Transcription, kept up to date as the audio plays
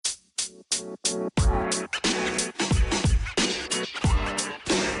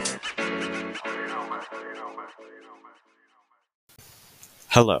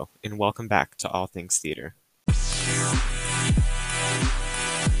Hello, and welcome back to All Things Theater.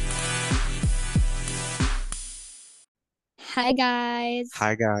 Hi guys.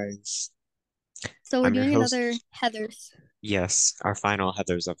 Hi, guys. So we're I'm your doing host. another Heathers. Yes, our final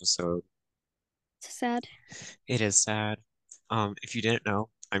Heathers episode. So sad. It is sad. If you didn't know,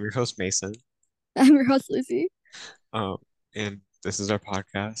 I'm your host, Mason. I'm your host Lucy. Um, and this is our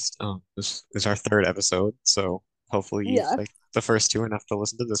podcast. This is our third episode, so hopefully you've Yeah. liked the first two enough to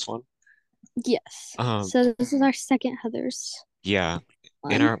listen to this one. Yes. Um, So this is our second Heathers yeah.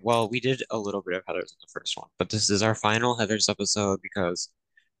 one. We did a little bit of Heathers in the first one, but this is our final Heathers episode because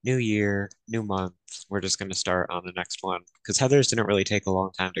new year, new month. We're just going to start on the next one because Heathers didn't really take a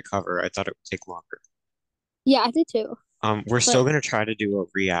long time to cover. I thought it would take longer. Yeah, I did too. We're But still going to try to do a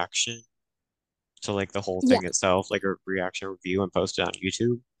reaction to like the whole yeah, thing itself, like a reaction review and post it on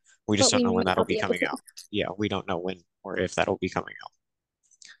YouTube. We just but don't we know when might that'll not be be able coming to. out. Yeah, we don't know when or if that'll be coming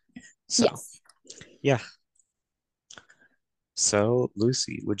out. So, Yes. yeah. So,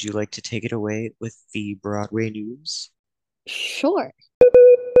 Lucy, would you like to take it away with the Broadway news? Sure.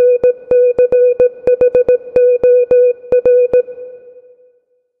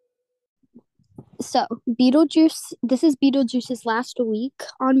 So Beetlejuice, this is Beetlejuice's last week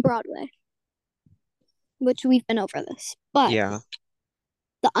on Broadway, which we've been over this. But Yeah,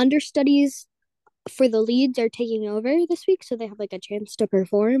 the understudies for the leads are taking over this week, so they have like a chance to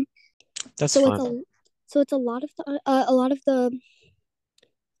perform. that's So it's fun. a lot of the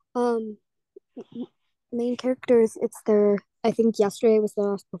um main characters. It's their, I think yesterday was the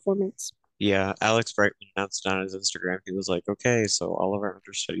last performance. Yeah, Alex Brightman announced on his Instagram, he was like, okay, so all of our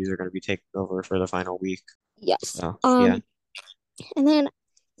understudies are going to be taking over for the final week. Yes. So, yeah. And then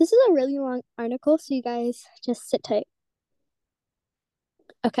this is a really long article, so you guys just sit tight.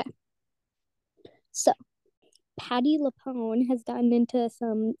 Okay. So Patti LuPone has gotten into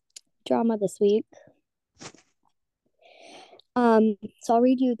some drama this week. So I'll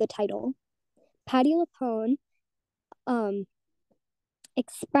read you the title. Patti LuPone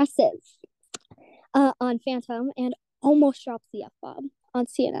expresses on Phantom and almost drops the F bomb on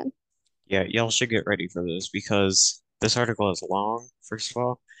CNN. Yeah, y'all should get ready for this because this article is long, first of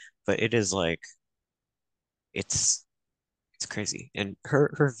all, but it is like it's it's crazy. And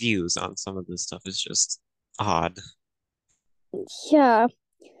her views on some of this stuff is just odd. Yeah.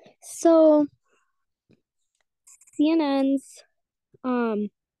 So CNN's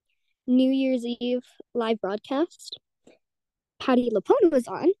New Year's Eve live broadcast, Patti LuPone was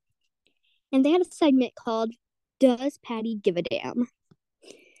on, and they had a segment called "Does Patti Give a Damn?"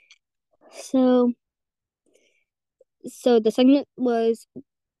 So, so the segment was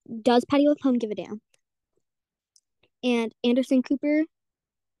 "Does Patti LuPone give a damn?" And Anderson Cooper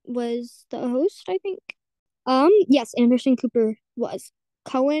was the host, I think. Yes, Anderson Cooper was.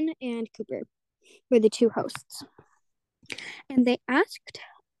 Cohen and Cooper were the two hosts, and they asked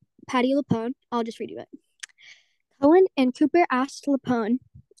Patti LuPone. I'll just read you it. Cohen and Cooper asked LuPone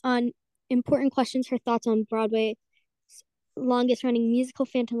on important questions her thoughts on Broadway's longest running musical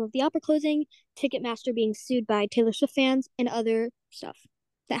Phantom of the Opera closing, Ticketmaster being sued by Taylor Swift fans, and other stuff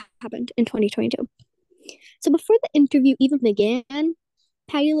that happened in 2022. So before the interview even began,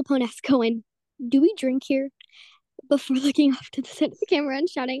 Patti LuPone asked Cohen, "Do we drink here?" Before looking off to the side of the camera and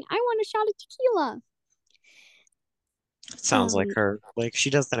shouting, "I want a shot of tequila." Sounds like Um, her. Like she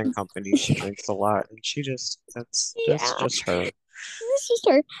does that in company. She drinks a lot and she just that's yeah, just her. this is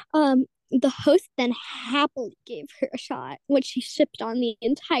her. The host then happily gave her a shot, which she sipped on the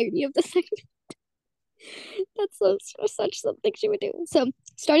entirety of the segment. Such something she would do. So,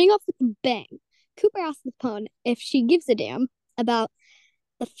 starting off with a bang, Cooper asked LuPone if she gives a damn about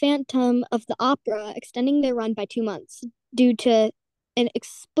the Phantom of the Opera extending their run by 2 months due to an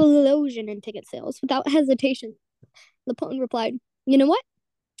explosion in ticket sales. Without hesitation, LuPone replied, "You know what?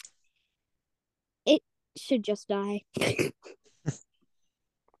 It should just die."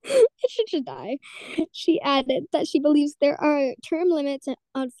 It should just die. She added that she believes there are term limits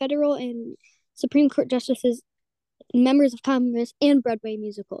on federal and Supreme Court justices, members of Congress, and Broadway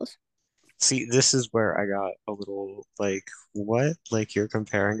musicals. See, this is where I got a little like, what? Like you're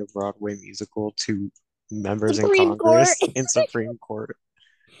comparing a Broadway musical to members in Supreme Court. Congress in Supreme Court.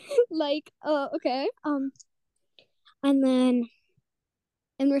 Okay. And then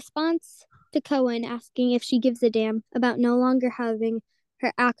in response to Cohen asking if she gives a damn about no longer having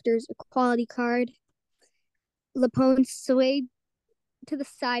her actor's equality card, LuPone swayed to the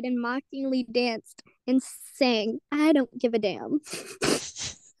side and mockingly danced and sang, "I don't give a damn."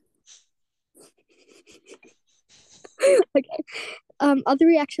 Okay. Other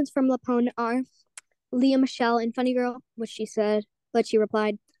reactions from Lapone are Leah Michelle and Funny Girl, which she said, but she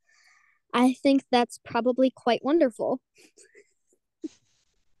replied, I think that's probably quite wonderful.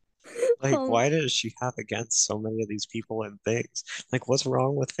 Like, Um, why does she have against so many of these people and things? Like, what's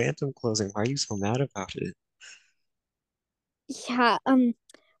wrong with Phantom closing? Why are you so mad about it? yeah,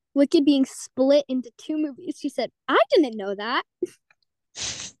 Wicked being split into two movies. She said, I didn't know that.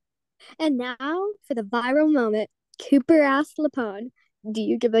 And now for the viral moment. Cooper asked Lapone, do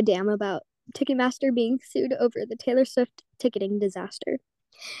you give a damn about Ticketmaster being sued over the Taylor Swift ticketing disaster?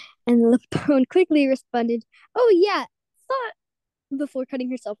 And Lapone quickly responded, oh yeah, thought before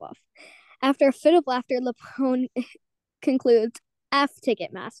cutting herself off. After a fit of laughter, Lapone concludes, F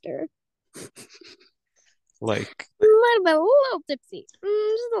Ticketmaster. Like, A little tipsy.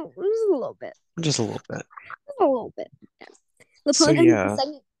 Just a little bit. just a little bit. Just a little bit. So Lapone ends the yeah,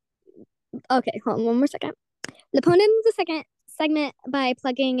 segment. Okay, hold on one more second. Lapone ends the second segment by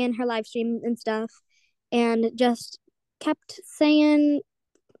plugging in her live stream and stuff and just kept saying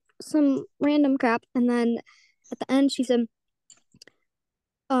some random crap. And then at the end, she said,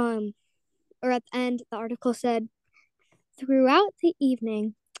 um, or at the end, the article said, throughout the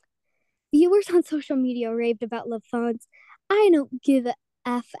evening, viewers on social media raved about Lafont's I don't give a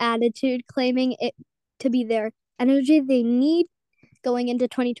F attitude, claiming it to be their energy they need going into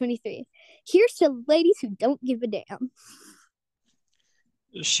 2023. Here's to ladies who don't give a damn.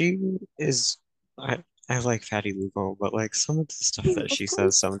 she is. I like Fatty Lugo, but like some of the stuff that Of she says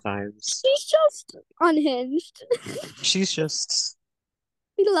course, sometimes, she's just unhinged. she's just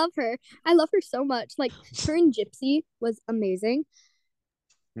We love her. I love her so much. Like her in Gypsy was amazing.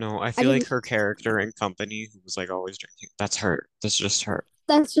 no. I I feel like didn't. her character in Company, who was like always drinking, that's her. That's just her.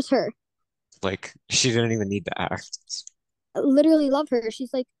 That's just her. Like she didn't even need to act. I literally love her.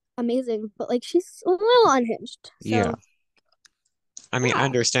 She's like amazing, but like she's a little unhinged. Yeah. So I mean, I yeah,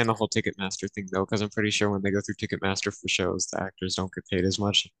 understand the whole Ticketmaster thing though, because I'm pretty sure when they go through Ticketmaster for shows, the actors don't get paid as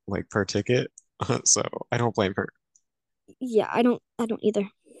much like per ticket. So I don't blame her. yeah. I don't either.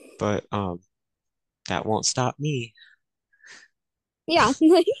 But that won't stop me. Yeah,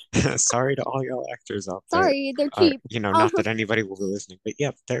 like Sorry to all y'all actors out there. sorry, they're cheap. Not that anybody will be listening, but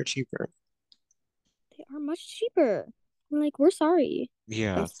yeah, they're cheaper. They are much cheaper. Like we're sorry.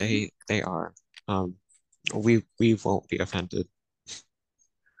 Yeah, That's they are. Um, we won't be offended.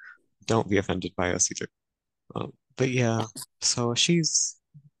 Don't be offended by us either. But yeah, so she's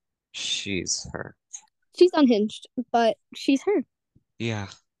her. she's unhinged, but she's her. Yeah,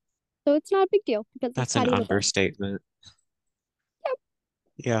 So it's not a big deal because it's that's an Patty LaBelle. understatement. Yep.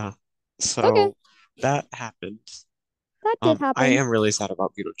 Yeah. Okay, So that happened. that did I happen. am really sad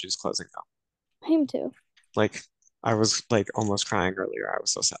about Beetlejuice closing though. Him too. Like I was like almost crying earlier. I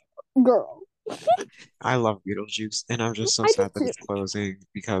was so sad. Girl. I love Beetlejuice and I'm just so I do sad that too. it's closing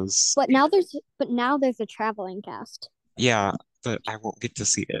because But now there's a traveling cast. yeah, but I won't get to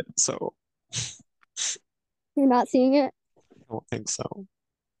see it. So You're not seeing it? I don't think so.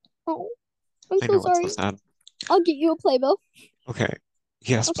 Oh, I'm I so know it's so sorry. sad. I'll get you a playbill. Okay.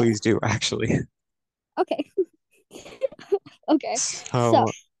 Yes, Okay. please do actually. Okay. Okay. So,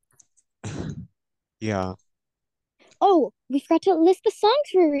 So yeah. oh, we forgot to list the songs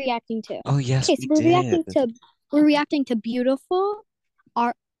we're reacting to. Oh yes, Okay, so we did. we're reacting to Beautiful,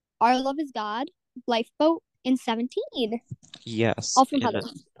 Our Our Love Is God, Lifeboat, and 17. Yes. All from And Heather.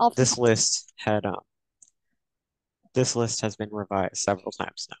 All from this Heather. list had this list has been revised several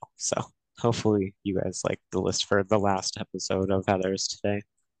times now. So hopefully you guys like the list for the last episode of Heather's today.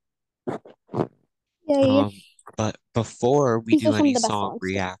 Yay. Um, but before we These are do some any of the best song songs.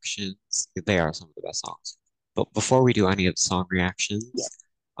 reactions, they are some of the best songs. But before we do any of the song reactions, Yes.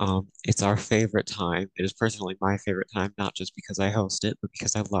 it's our favorite time. It is personally my favorite time, not just because I host it, but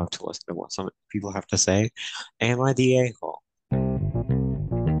because I love to listen to what some people have to say. Am I the a-hole?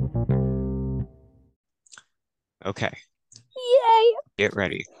 Okay, Yay. get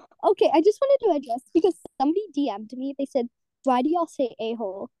ready. Okay, I just wanted to address because somebody DM'd me. They said, "Why do y'all say a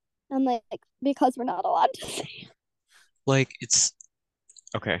hole?" I'm like, because we're not allowed to say. Like it's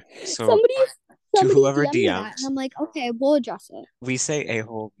okay. So Somebody to somebody whoever DM'd me that, and DM'd, I'm like, okay, we'll address it. we say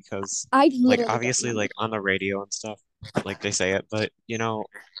a-hole because I like literally don't obviously remember. like on the radio and stuff, like they say it, but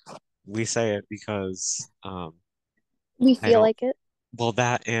we say it because We I feel don't like it. well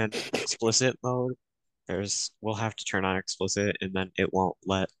that and explicit mode. We'll have to turn on explicit and then it won't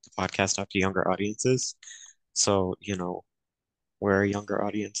let the podcast out to younger audiences. So, we're a younger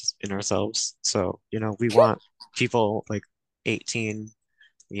audience in ourselves. So, we want people like 18,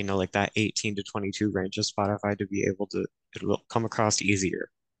 like that 18 to 22 range of Spotify to be able to, it will come across easier.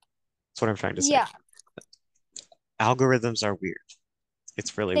 That's what I'm trying to say. Yeah. algorithms are weird.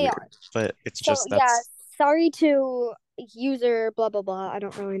 It's really They weird, are. but it's So just yeah, that's sorry to user blah blah blah. I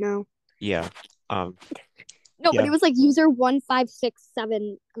don't really know. yeah. Um, No, but yeah, it was like user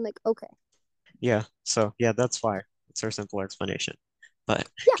 1567. I'm like, okay. yeah. So yeah, that's why. It's our simple explanation. But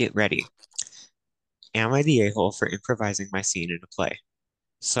Yeah. get ready. Am I the a-hole for improvising my scene in a play?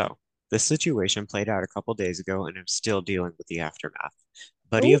 So, this situation played out a couple days ago, and I'm still dealing with the aftermath. A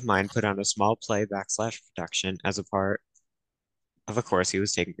buddy Oh, of mine put on a small play backslash production as a part of a course he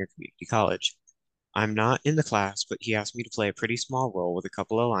was taking at community college. I'm not in the class, but he asked me to play a pretty small role with a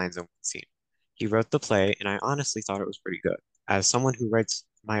couple of lines in one scene. He wrote the play, and I honestly thought it was pretty good. As someone who writes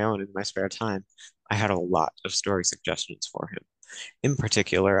my own in my spare time, I had a lot of story suggestions for him. In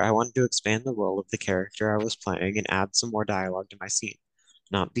particular, I wanted to expand the role of the character I was playing and add some more dialogue to my scene.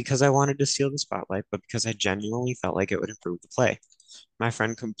 Not because I wanted to steal the spotlight, but because I genuinely felt like it would improve the play. My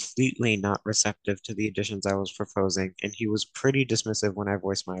friend completely not receptive to the additions I was proposing, and he was pretty dismissive when I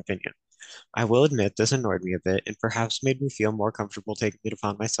voiced my opinion. I will admit this annoyed me a bit and perhaps made me feel more comfortable taking it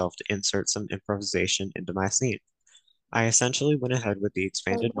upon myself to insert some improvisation into my scene. I essentially went ahead with the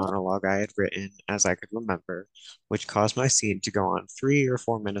expanded monologue I had written as I could remember, which caused my scene to go on 3 or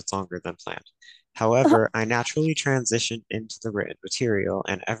 4 minutes longer than planned. However, I naturally transitioned into the written material,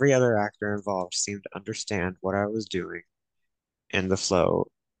 and every other actor involved seemed to understand what I was doing and the flow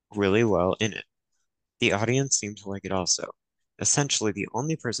really well in it. The audience seemed to like it also. Essentially, the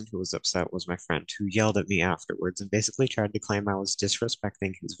only person who was upset was my friend, who yelled at me afterwards and basically tried to claim I was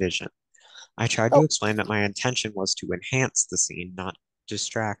disrespecting his vision. I tried to oh, explain that my intention was to enhance the scene, not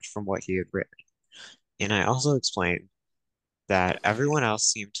distract from what he had written. And I also explained that everyone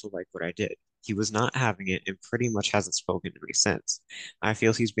else seemed to like what I did. He was not having it and pretty much hasn't spoken to me since. I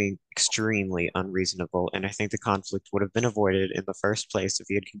feel he's being extremely unreasonable, and I think the conflict would have been avoided in the first place if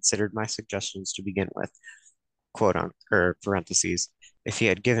he had considered my suggestions to begin with, quote on or parentheses. If he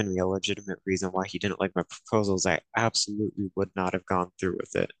had given me a legitimate reason why he didn't like my proposals, I absolutely would not have gone through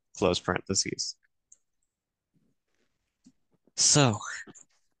with it. Close parentheses. So,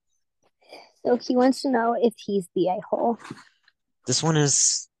 so he wants to know if he's the a hole. this one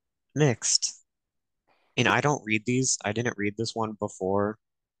is mixed. And I don't read these. I didn't read this one before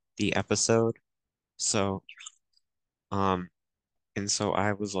the episode. So, um, and so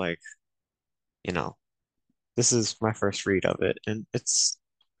I was like, you know, this is my first read of it, and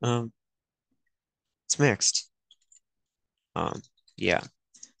um, it's mixed. Um, yeah,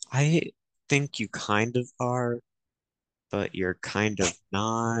 I think you kind of are, but you're kind of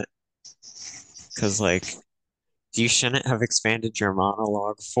not, because like you shouldn't have expanded your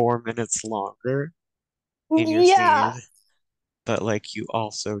monologue 4 minutes longer in your Yeah. scene, but like you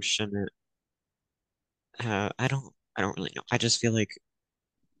also shouldn't. I don't really know. I just feel like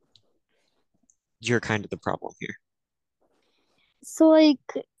you're kind of the problem here. So like,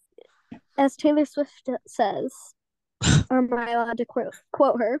 as Taylor Swift says, or am I allowed to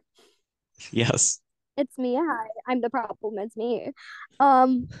quote her? Yes. It's me. Hi, I'm the problem. It's me.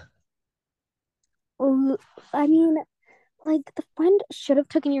 Um, I mean, like the friend should have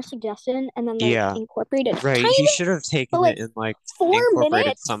taken your suggestion and then like Yeah. incorporated Right. He tiny, should have taken but like it and like 4 minutes,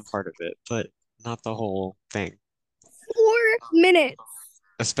 incorporated some part of it, but not the whole thing. 4 minutes,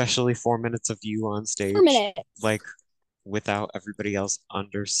 Especially 4 minutes of you on 4 minutes. stage, like without everybody else Just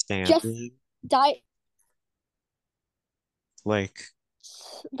understanding. die. Like,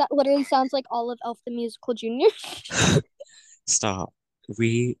 That literally sounds like all of Elf the Musical Junior. stop.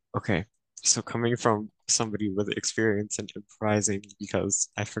 Okay. So coming from somebody with experience in improvising, because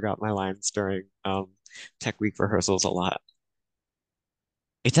I forgot my lines during tech week rehearsals a lot,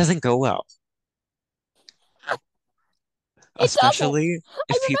 it doesn't go well, It doesn't. especially I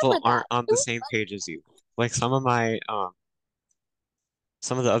if people remember aren't that. on It the was same page as you. Like some of the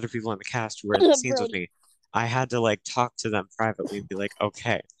other people in the cast who were in the fun. scenes Bro, with me, I had to like talk to them privately and be like,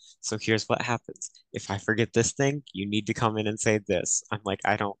 okay, so here's what happens. If I forget this thing, you need to come in and say this. I'm like,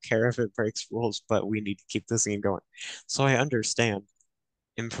 I don't care if it breaks rules, but we need to keep the scene going. So I understand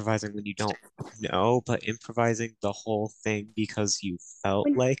improvising when you don't know, but improvising the whole thing because you felt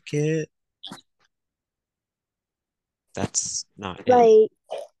when, like it, that's not it. like,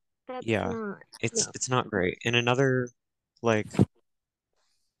 that's Yeah, not. No. it's not great. And another like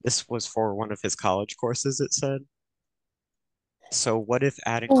this was for one of his college courses, it said. So what if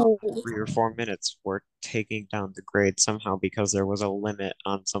adding on Ooh. 3 or 4 minutes were taking down the grade somehow because there was a limit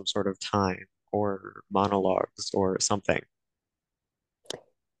on some sort of time or monologues or something?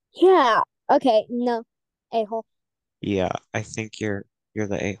 Yeah. Okay. No. A hole. Yeah, I think you're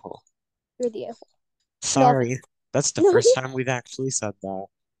the a-hole. You're the a hole. No offense. Sorry. That's the No. first time we've actually said that.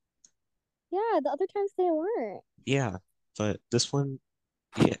 Yeah, the other times they weren't. Yeah, but this one,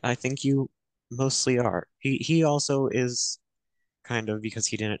 yeah, I think you mostly are. He also is kind of because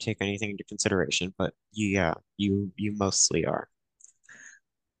he didn't take anything into consideration, but yeah, you mostly are.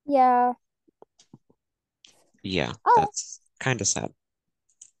 Yeah. Yeah, Oh, that's kind of sad.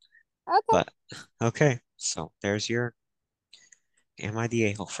 okay. But okay, so there's your Am I the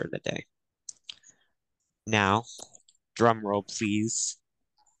a-hole for the day? Now, drum roll, please,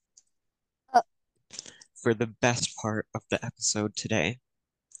 Uh, for the best part of the episode today.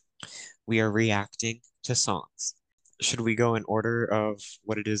 We are reacting to songs. Should we go in order of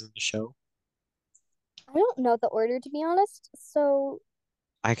what it is in the show? I don't know the order to be honest. So,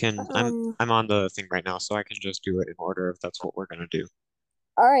 I can, I'm um, I'm on the thing right now, so I can just do it in order if that's what we're gonna do.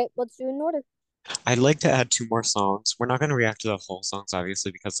 all right, let's do it in order. I'd like to add two more songs. We're not gonna react to the whole songs,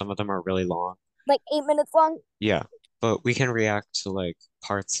 obviously, because some of them are really long. Like 8 minutes long. Yeah, but we can react to like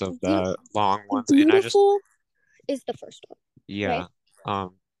parts of Beau- the long ones, and I just, Beautiful is the first one, yeah, right?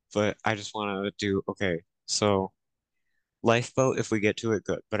 but I just want to do, okay, so Lifeboat, if we get to it,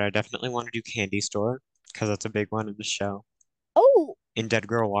 good, but I definitely want to do Candy Store, because that's a big one in the show. Oh, And Dead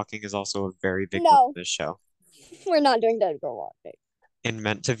Girl Walking is also a very big one in no. this show. We're not doing Dead Girl Walking. And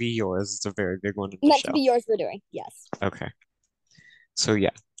Meant to Be Yours is a very big one in the Meant to be show. yours, we're doing. Yes. Okay. So yeah,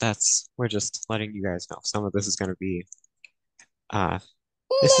 we're just letting you guys know. Some of this is gonna be uh A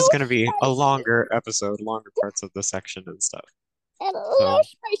this is little gonna be a spicy. longer episode, longer parts of the section and stuff. And a little So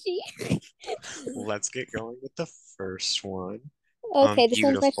spicy. let's get going with the first one. Okay, this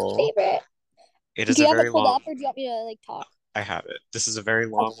one's my Beautiful. favorite. It Do is a you have it very pulled long up or do you want me to like talk? I have it. This is a very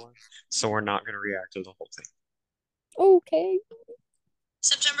long Okay. one, so we're not gonna react to the whole thing. Okay.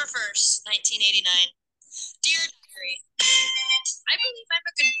 September 1st, 1989. Dear Diary, I believe I'm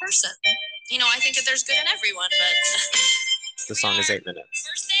a good person. I think that there's good in everyone, but The here we song is are. 8 minutes.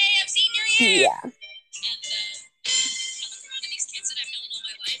 First day of senior year. Yeah. And I look around at these kids that I've known all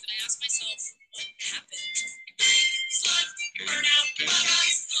my life, and I ask myself, what happened? Slut, burnout,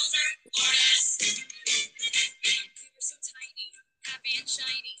 bugs, loser, Flores. We were so tiny, happy and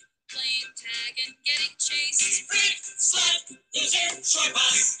shiny, playing tag and getting chased. Freak, slut, loser, short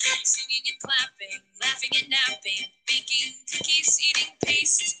bus. Singing and clapping, laughing and napping, baking cookies, eating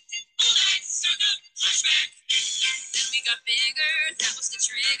paste. All night, stuck up, flashback. Then we got bigger, that was the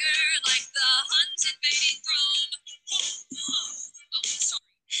trigger, like the Huns invading Rome. Oh, sorry.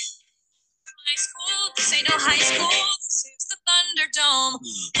 High school, this ain't no high school, this is the Thunderdome.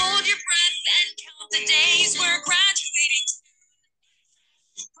 Hold your breath and count the days we're graduating.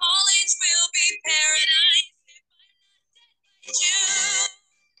 College will be paradise if June.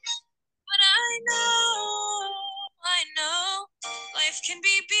 But I know, life can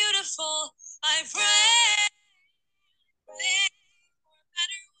be beautiful. I pray for a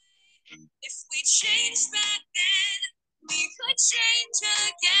better way. If we changed back then, we could change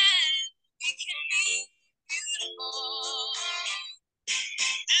again. We can be beautiful.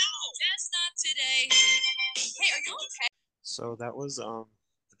 Ow! Just not today. Hey, are you okay? So that was the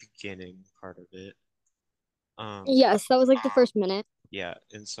beginning part of it. Um Yes, that was like the first minute. yeah,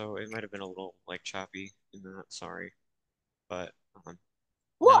 and so it might have been a little like choppy in that, sorry. But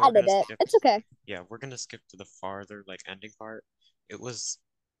We'll now we're edit gonna it. skip It's okay. yeah, we're gonna skip to the farther like ending part. It was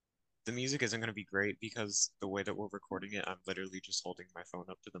the music isn't gonna be great because the way that we're recording it, I'm literally just holding my phone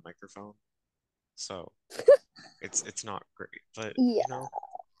up to the microphone. So it's not great. But Yeah.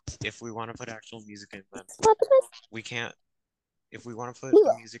 if we want to put actual music in, then Not the best. we can't. If we want to put We the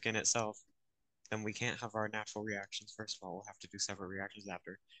will. music in itself, then we can't have our natural reactions. First of all, we'll have to do separate reactions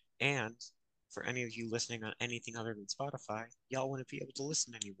after. And for any of you listening on anything other than Spotify, y'all wouldn't be able to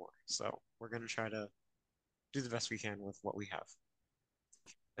listen anymore. So we're gonna try to do the best we can with what we have.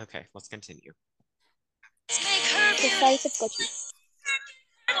 Okay, let's continue. So sorry if it's glitchy.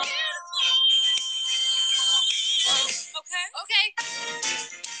 Okay. Okay.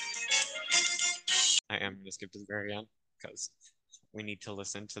 I am gonna skip to the very end because we need to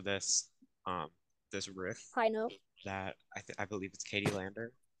listen to this riff High note. that I believe it's Katie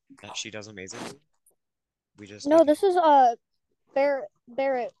Lander that she does amazingly. We just No, need to this is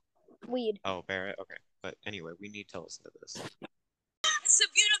Barrett Weed. oh Barrett, okay. But anyway, we need to listen to this. It's a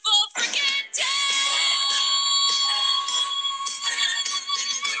beautiful freaking day.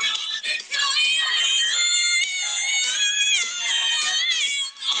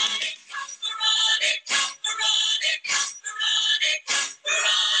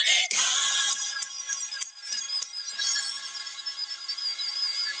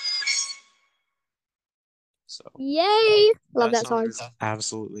 So Yay! Love that that song song. is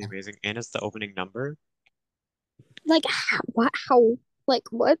absolutely amazing, and it's the opening number. Like what? How? Like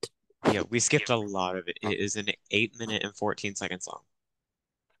what? Yeah, we skipped a lot of it. It is an 8 minute and 14-second song.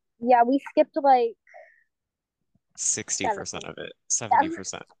 Yeah, we skipped like 60% 7 minutes. of it. Yeah.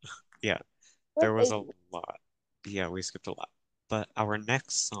 70%. Yeah, What there was is a lot. Yeah, we skipped a lot. But our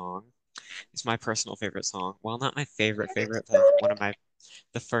next song is my personal favorite song. Well, not my favorite, but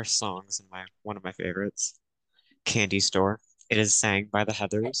the first songs in my one of my favorites. Candy Store. It is sang by the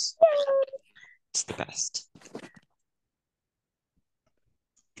Heathers. It's the best.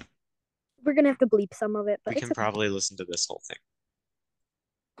 We're gonna have to bleep some of it, We but it's can okay. probably listen to this whole thing.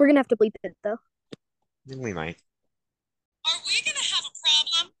 We're gonna have to bleep it though. We might. Are we gonna have a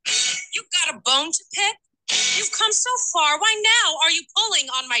problem? You got a bone to pick? You've come so far. Why now are you pulling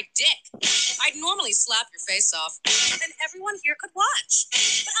on my dick? I'd normally slap your face off, and everyone here could watch.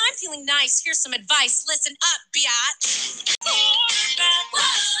 But I'm feeling nice. Here's some advice. Listen up, biatch. Quarterback.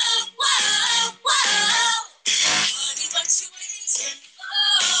 Whoa, whoa, whoa. Honey, what you waiting for?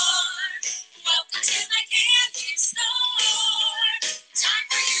 Welcome to my candy store. Time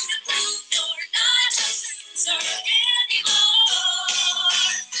for you to prove you're not a loser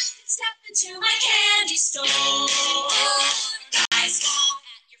anymore. Step into my candy store. Guys fall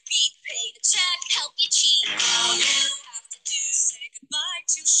at your feet, pay the check, help you cheat. All you have to do is say goodbye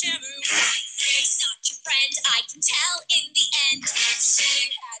to Shamu. Not your friend, I can tell in the end.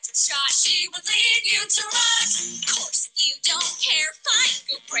 She had your shot, she would leave you to rot. Of course, if you don't care, fine,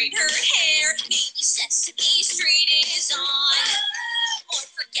 go braid her hair. Maybe Sesame Street is on. Or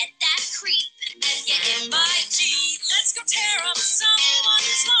forget that creep and get in my Jeep. Let's go tear up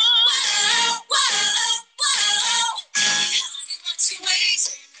someone's lawn. Whoa, whoa, whoa. Honey, what you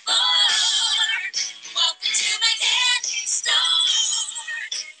waiting for? Welcome to my candy store.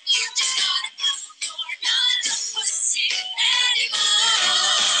 You just gotta prove you're not a pussy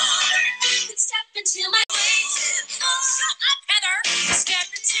anymore. Step into my waiting for. Shut up, Heather. Step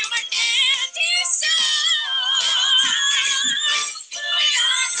into my candy store. You're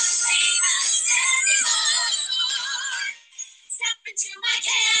not the same anymore. Step into my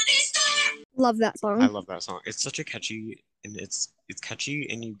candy store. Love that I song. love that song. It's such a catchy and it's catchy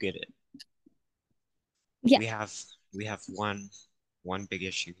and you get it. Yeah. We have one big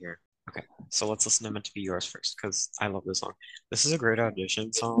issue here. Okay, so let's listen to Meant to Be Yours first because I love this song. This is a great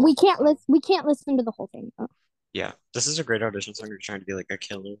audition song. We can't listen to the whole thing. Oh. Yeah, this is a great audition song. You're trying to be like a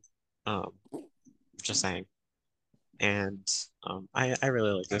killer. Just saying. And I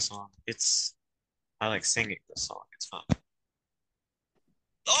really like this song. I like singing this song. It's fun.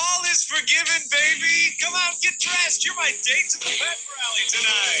 All is forgiven, baby. Come out, get dressed. You're my date to the pep rally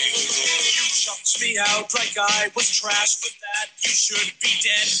tonight. You chucked me out like I was trash, but that you should be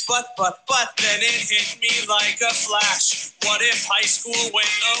dead. But then it hit me like a flash. What if high school went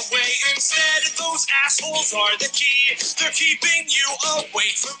away instead? Those assholes are the key. They're keeping you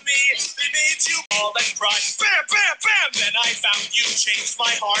away from me. They made you all and cry. Bam, bam, bam. Then I found you, changed my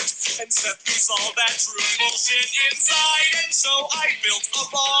heart, and set loose all that true bullshit inside. And so I built a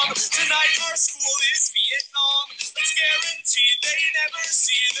bomb. Tonight our school is Vietnam. Let's guarantee they never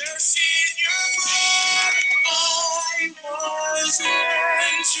see their senior prom. I was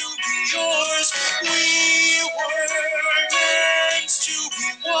meant to be yours. We were meant to be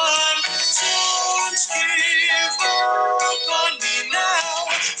one. Don't give up on me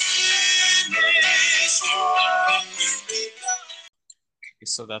now. Finish what we've begun. Okay,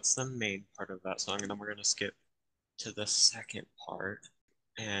 so that's the main part of that song, and then we're gonna skip to the second part.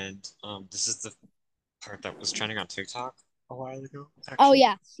 And this is the part that was trending on TikTok a while ago, Oh actually.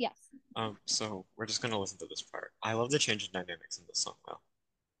 yes. So we're just gonna listen to this part. I love the change in dynamics in this song though.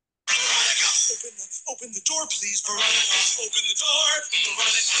 Open the door, please, Veronica. Open the door,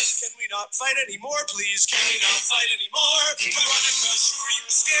 Veronica. Can we not fight anymore, please? Can we not fight anymore? Veronica, sure you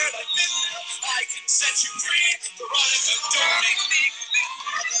were scared. I've been there. I can set you free. Veronica, don't make me commit.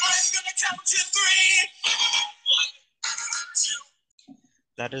 I'm gonna count to 3. 1, 2.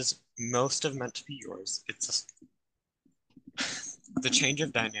 That is most of Meant to Be Yours. It's just the change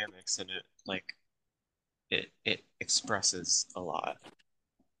of dynamics in it, like it expresses a lot.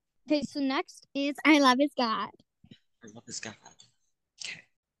 Okay, so next is I Love Is God. I love this guy. Okay,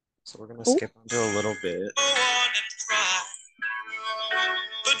 so we're gonna skip onto a little bit. Go on and cry.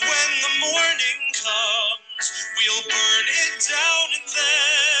 But when the morning comes, we'll burn it down and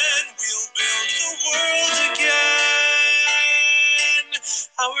then we'll build the world again.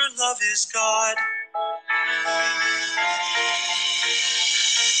 Our love is God.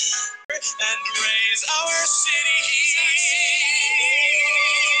 And raise our city here.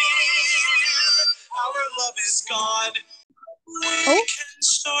 Our love is God. We can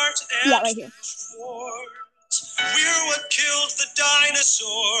start and Yeah, right here. wars. We're what killed the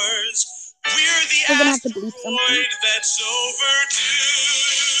dinosaurs. have to bleep something. That's overdue.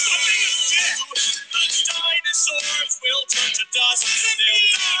 The dinosaurs will turn to dust. They'll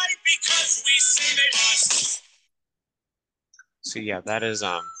die because we say they must. So yeah, that is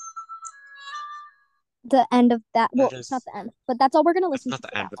The end of that. Well, that it's not is the end, but that's all we're gonna that's listen not to the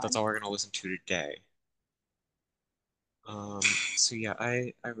for end, that but one. that's all we're gonna listen to today. So yeah,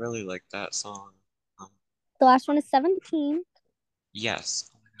 I really like that song. Um, The last one is 17. yes.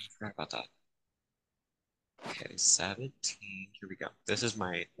 Oh my God, I forgot about that. Okay, 17. Here we go. This is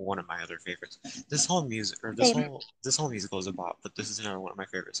one of my other favorites. This whole music or Same. this whole musical is a bop, but this is another one of my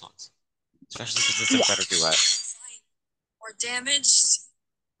favorite songs. Especially because it's a Yeah. better duet. Or damaged.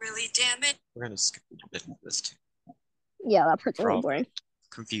 Really damaged. We're gonna skip a bit of this too. Yeah, that part's a For little all boring.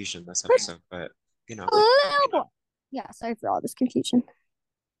 confusion this episode, but you know, Yeah, sorry for all this confusion.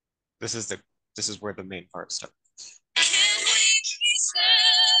 this is the this is where the main part starts. Can we be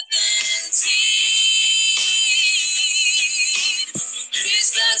 17?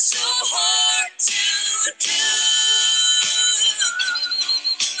 Is that so hard to do?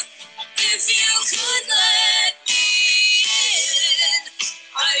 If you could let me in,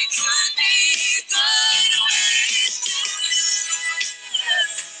 I could be good with you.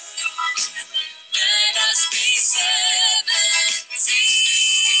 Let us be 17.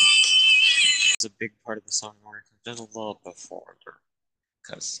 It's a big part of the song where it does a little before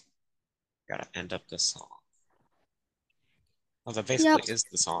because gotta end up this song. Well, that basically is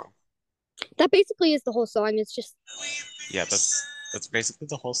the song. That basically is the whole song. It's just Yeah, that's basically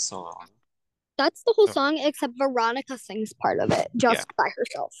the whole song. that's the whole So, song except Veronica sings part of it just by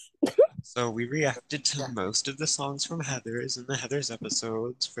herself. so we reacted to most of the songs from Heather's in the Heather's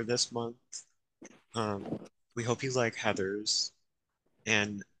episodes for this month. We hope you like Heather's,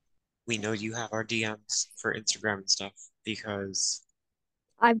 and we know you have our DMs for Instagram and stuff because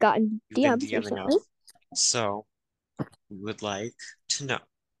I've gotten you've been DMs DMing recently. us. So we would like to know,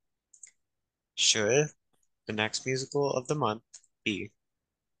 should the next musical of the month be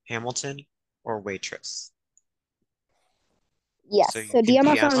Hamilton or Waitress? Yes. So you So can DM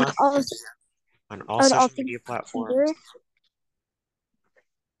us DM us on all on all social things media Twitter. platforms.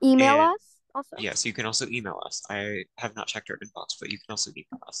 Email And us also. yes, you can also email us. I have not checked our inbox, but you can also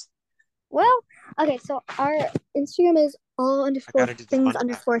email us. Well, okay, so our Instagram is all I underscore gotta do the things fun fact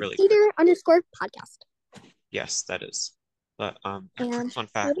underscore really quick. theater underscore podcast. Yes, that is. But a quick And fun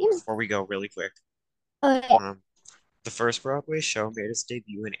fact before we go really quick. yeah. The first Broadway show made its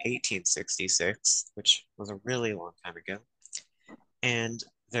debut in 1866, which was a really long time ago. And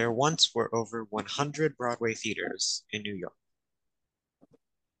there once were over 100 Broadway theaters in New York.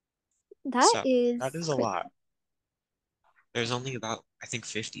 That So is that is a crazy. lot. There's only about, I think,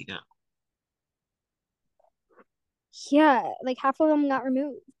 50 now. Yeah, like half of them got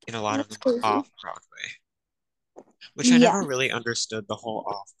removed. And a lot of That's them are crazy. off Broadway, which I Yeah. never really understood the whole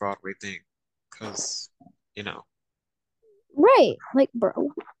off Broadway thing, because, you know, Right. Like,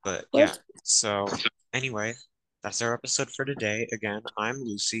 bro. but What? yeah. So anyway, that's our episode for today. Again, I'm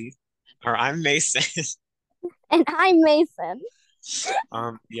Lucy, or I'm Mason. And I'm Mason.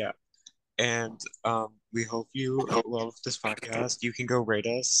 Yeah. And we hope you love this podcast. You can go rate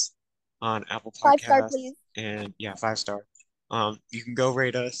us on Apple 5-star, Podcasts please. and yeah, 5-star. You can go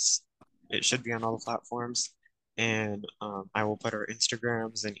rate us. It should be on all the platforms. And I will put our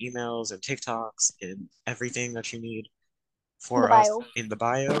Instagrams and emails and TikToks and everything that you need In the for us bio. in the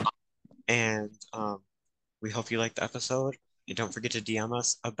bio. And we hope you liked the episode. And don't forget to DM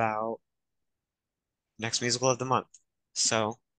us about next musical of the month. So